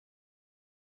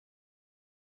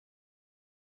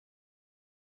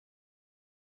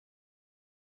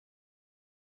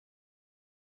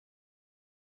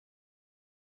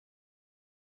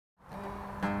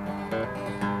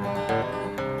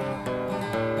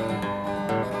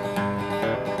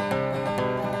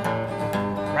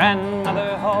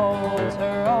grandmother holds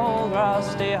her old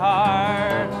rusty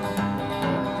heart.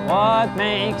 What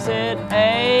makes it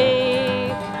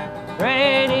ache?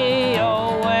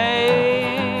 Radio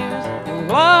waves and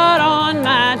blood on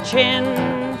my chin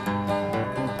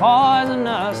and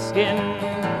poisonous skin.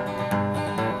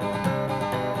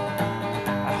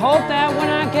 I hope that when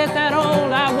I get that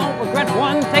old, I won't regret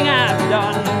one thing I've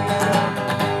done.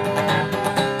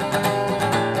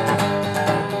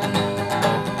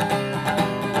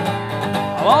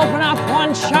 I'll open up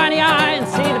one shiny eye and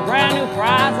see the brand new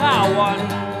prize I won.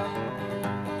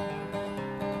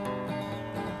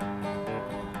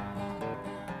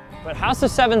 But House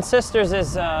of Seven Sisters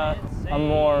is a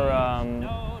more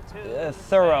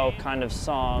thorough kind of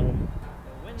song.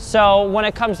 So when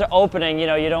it comes to opening, you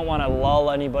know, you don't want to lull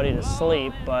anybody to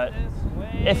sleep, but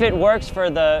if it works for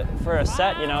a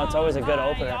set, you know, it's always a good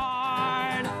opener.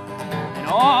 And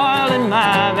oil in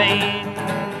my veins.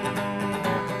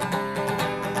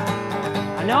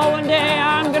 I know one day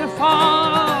I'm gonna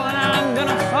fall, and I'm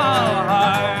gonna fall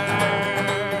hard.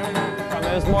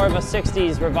 It was more of a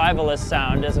 60s revivalist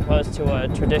sound as opposed to a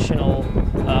traditional,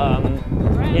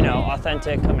 you know,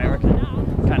 authentic American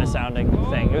kind of sounding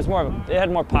thing. It was more of it had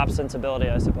more pop sensibility,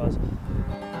 I suppose.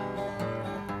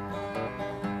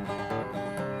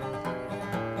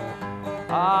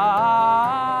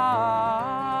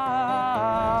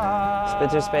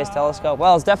 Spitzer Space Telescope.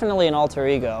 Well, it's definitely an alter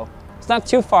ego. It's not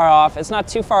too far off. It's not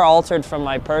too far altered from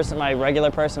my regular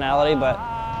personality, but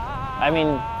I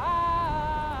mean,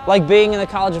 like being in the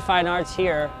College of Fine Arts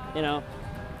here, you know,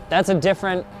 that's a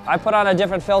different, I put on a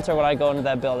different filter when I go into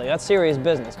that building. That's serious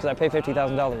business because I pay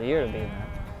 $50,000 a year to be in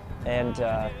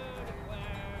there.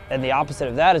 And the opposite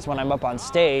of that is when I'm up on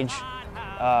stage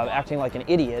acting like an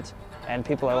idiot and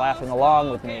people are laughing along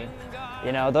with me.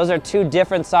 You know, those are two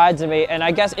different sides of me, and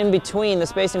I guess in between, the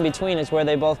space in between is where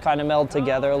they both kind of meld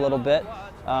together a little bit.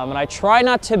 And I try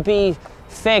not to be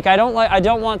fake. I don't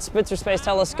want Spitzer Space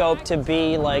Telescope to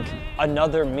be like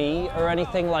another me or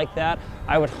anything like that.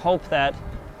 I would hope that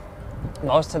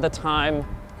most of the time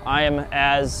I am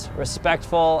as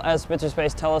respectful as Spitzer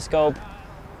Space Telescope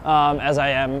as I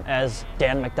am as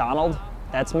Dan McDonald.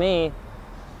 That's me.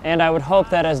 And I would hope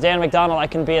that as Dan McDonald I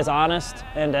can be as honest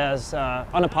and as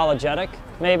unapologetic,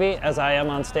 maybe, as I am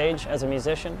on stage as a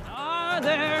musician. Are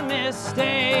there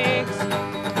mistakes,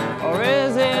 or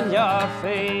is it your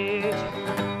fate?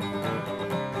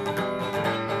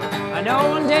 I know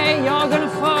one day you're gonna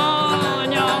fall,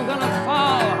 and you're gonna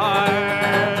fall hard.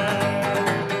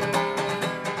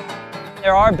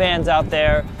 There are bands out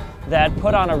there that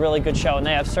put on a really good show, and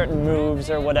they have certain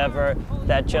moves or whatever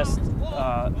that just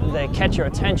they catch your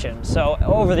attention. So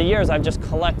over the years, I've just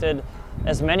collected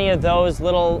as many of those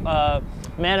little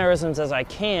mannerisms as I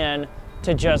can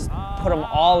to just put them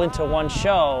all into one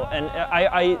show. And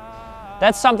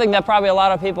that's something that probably a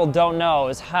lot of people don't know,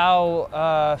 is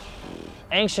how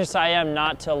anxious I am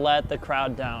not to let the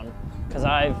crowd down. Because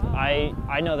I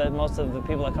know that most of the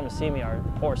people that come to see me are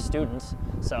poor students.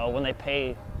 So when they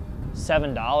pay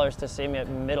 $7 to see me at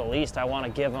Middle East, I want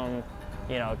to give them,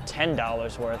 you know,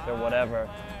 $10 worth or whatever.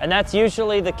 And that's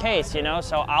usually the case, you know,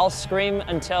 so I'll scream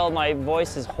until my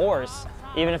voice is hoarse,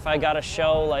 even if I got a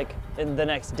show like the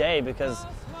next day, because,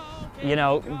 you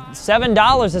know,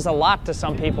 $7 is a lot to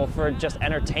some people for just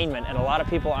entertainment, and a lot of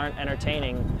people aren't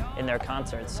entertaining in their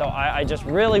concerts. So I just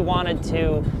really wanted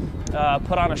to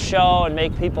put on a show and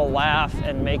make people laugh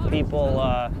and make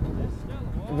people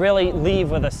really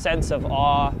leave with a sense of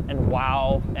awe and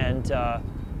wow, and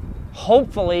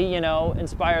hopefully, you know,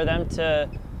 inspire them to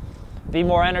be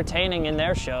more entertaining in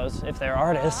their shows if they're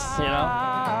artists, you know.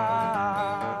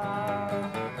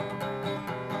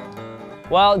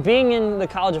 Well, being in the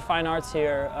College of Fine Arts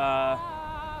here, I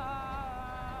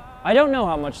don't know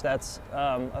how much that's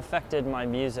affected my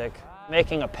music.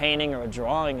 Making a painting or a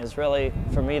drawing is really,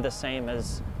 for me, the same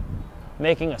as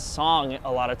making a song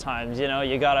a lot of times. You know,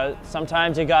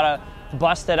 sometimes you gotta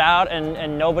bust it out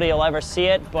and nobody will ever see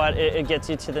it, but it gets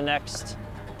you to the next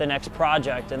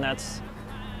project, and it's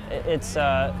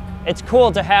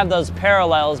cool to have those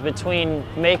parallels between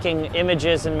making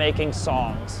images and making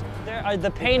songs.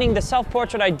 The painting, the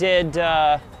self-portrait I did,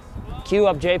 cue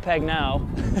up JPEG now,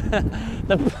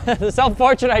 the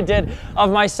self-portrait I did of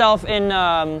myself in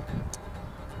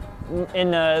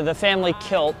the family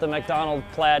kilt, the McDonald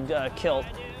plaid kilt,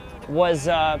 was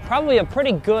probably a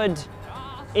pretty good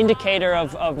indicator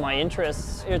of my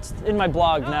interests. It's in my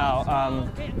blog now,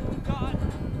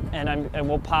 and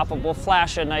we'll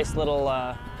flash a nice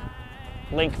little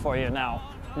link for you now.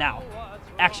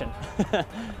 Action.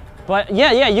 But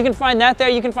yeah, you can find that there.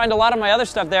 You can find a lot of my other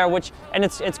stuff there, and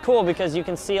it's cool because you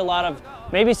can see a lot of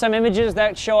maybe some images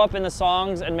that show up in the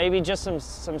songs, and maybe just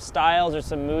some styles or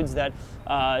some moods that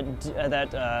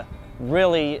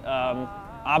really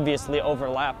obviously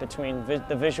overlap between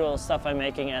the visual stuff I'm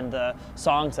making and the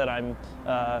songs that I'm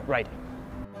writing.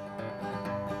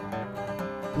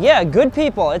 Yeah, good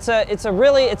people. It's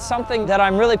something that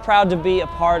I'm really proud to be a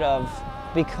part of,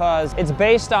 because it's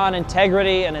based on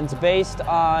integrity and it's based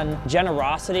on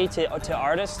generosity to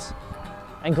artists,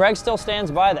 and Greg still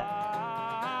stands by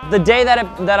that. The day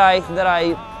that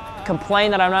I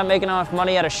complain that I'm not making enough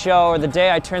money at a show, or the day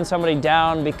I turn somebody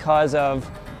down because of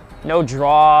no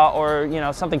draw or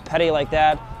something petty like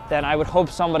that, then I would hope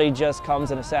somebody just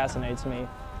comes and assassinates me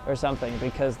or something,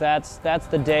 because that's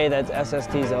the day that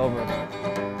SST's over.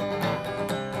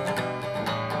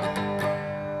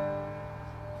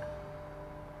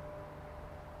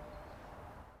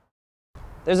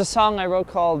 There's a song I wrote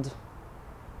called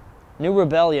New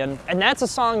Rebellion, and that's a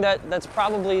song that's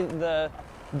probably the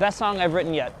best song I've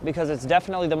written yet, because it's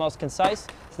definitely the most concise,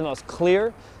 it's the most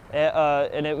clear,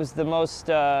 and it was the most,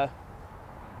 it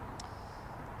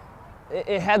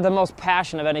had the most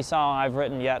passion of any song I've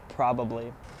written yet,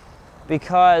 probably.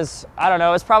 Because, I don't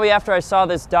know, it's probably after I saw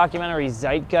this documentary,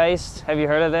 Zeitgeist. Have you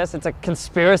heard of this? It's a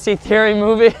conspiracy theory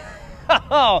movie.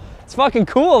 Oh, it's fucking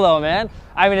cool though, man.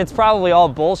 I mean, it's probably all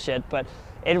bullshit, but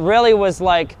it really was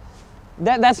like,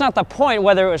 that's not the point,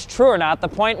 whether it was true or not. The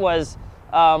point was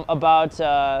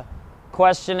about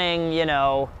questioning,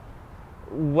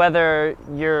 whether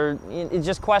you're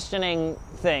just questioning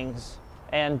things.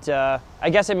 And I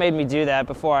guess it made me do that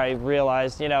before I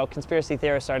realized, conspiracy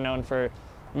theorists are known for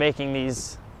making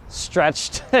these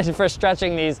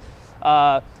stretching these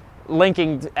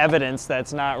linking evidence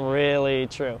that's not really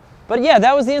true. But yeah,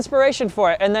 that was the inspiration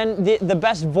for it. And then the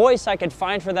best voice I could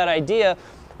find for that idea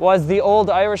was the old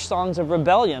Irish songs of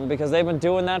rebellion, because they've been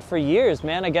doing that for years,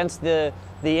 man, against the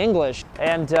English.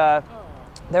 And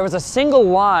there was a single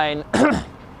line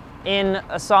in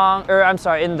a song, or I'm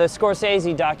sorry, in the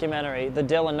Scorsese documentary, the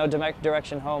Dylan No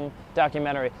Direction Home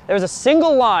documentary. There was a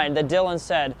single line that Dylan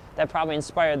said that probably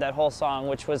inspired that whole song,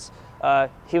 which was,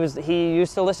 he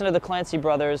used to listen to the Clancy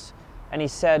Brothers, and he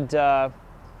said,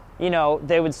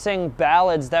 they would sing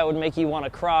ballads that would make you want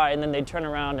to cry, and then they'd turn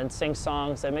around and sing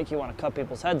songs that make you want to cut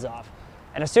people's heads off.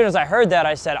 And as soon as I heard that,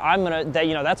 I said,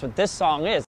 that's what this song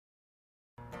is.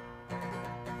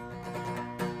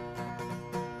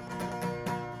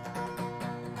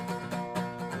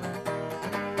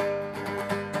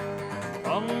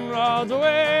 Comrades,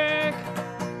 awake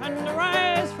and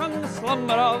arise from the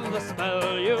slumber of the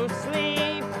spell you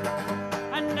sleep,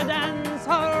 and dance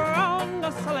around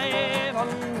a slave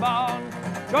unbound.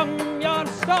 Drum your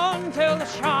stone till the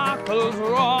shackles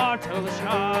roar, till the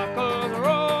shackles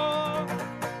roar.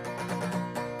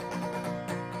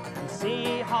 And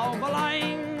see how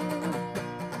blind,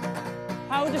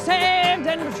 how deceived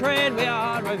and betrayed we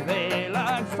are by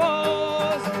veiled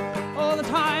foes. Oh, the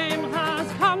time has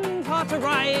come to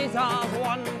rise as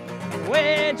one and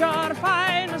wage our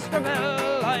finest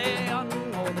rebellion.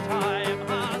 Oh, the time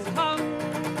has come.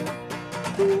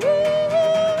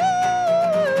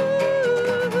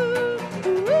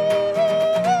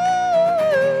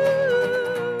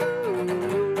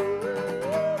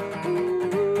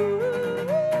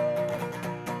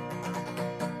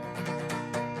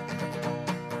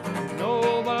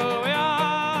 Noble we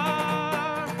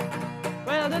are,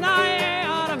 we'll deny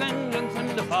our vengeance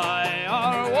and defy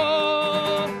our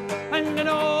war, and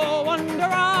no wonder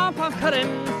our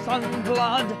crimson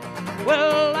blood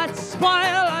will let spoil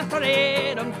our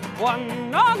freedom.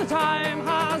 One of the time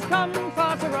has come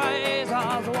for to rise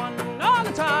as one. All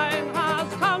the time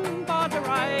has come for to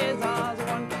rise as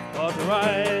one, for to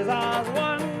rise as